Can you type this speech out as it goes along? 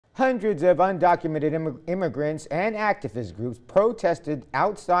Hundreds of undocumented immigrants and activist groups protested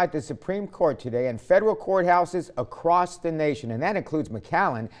outside the Supreme Court today and federal courthouses across the nation, and that includes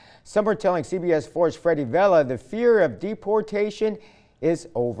McAllen. Some are telling CBS 4's Freddie Vela the fear of deportation is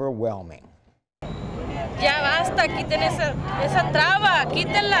overwhelming. Ya basta, quiten esa traba,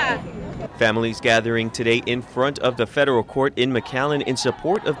 quítenla. Families gathering today in front of the federal court in McAllen in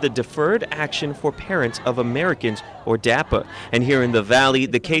support of the Deferred Action for Parents of Americans, or DAPA. And here in the Valley,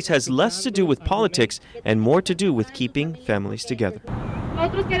 the case has less to do with politics and more to do with keeping families together.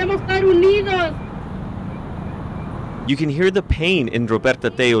 Nosotros queremos estar unidos. You can hear the pain in Roberta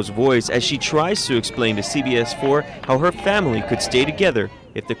Teo's voice as she tries to explain to CBS 4 how her family could stay together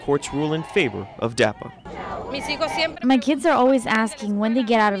if the courts rule in favor of DAPA. My kids are always asking when they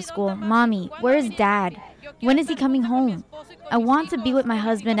get out of school, "Mommy, where is Dad? When is he coming home?" I want to be with my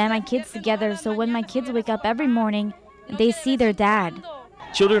husband and my kids together so when my kids wake up every morning, they see their dad.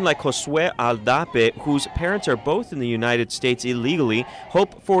 Children like Josue Aldape, whose parents are both in the United States illegally,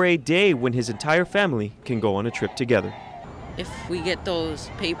 hope for a day when his entire family can go on a trip together. If we get those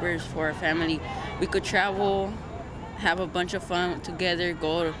papers for our family, we could travel, have a bunch of fun together,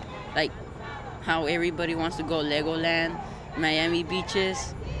 go like how everybody wants to go, Legoland, Miami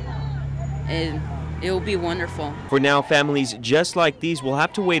beaches, and it will be wonderful. For now, families just like these will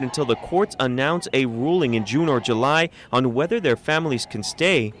have to wait until the courts announce a ruling in June or July on whether their families can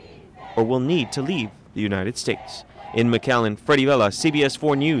stay or will need to leave the United States. In McAllen, Freddie Vela, CBS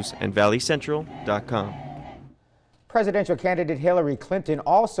 4 News and ValleyCentral.com. Presidential candidate Hillary Clinton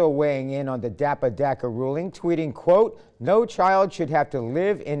also weighing in on the DAPA-DACA ruling, tweeting, quote, "No child should have to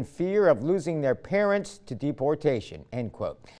live in fear of losing their parents to deportation," end quote.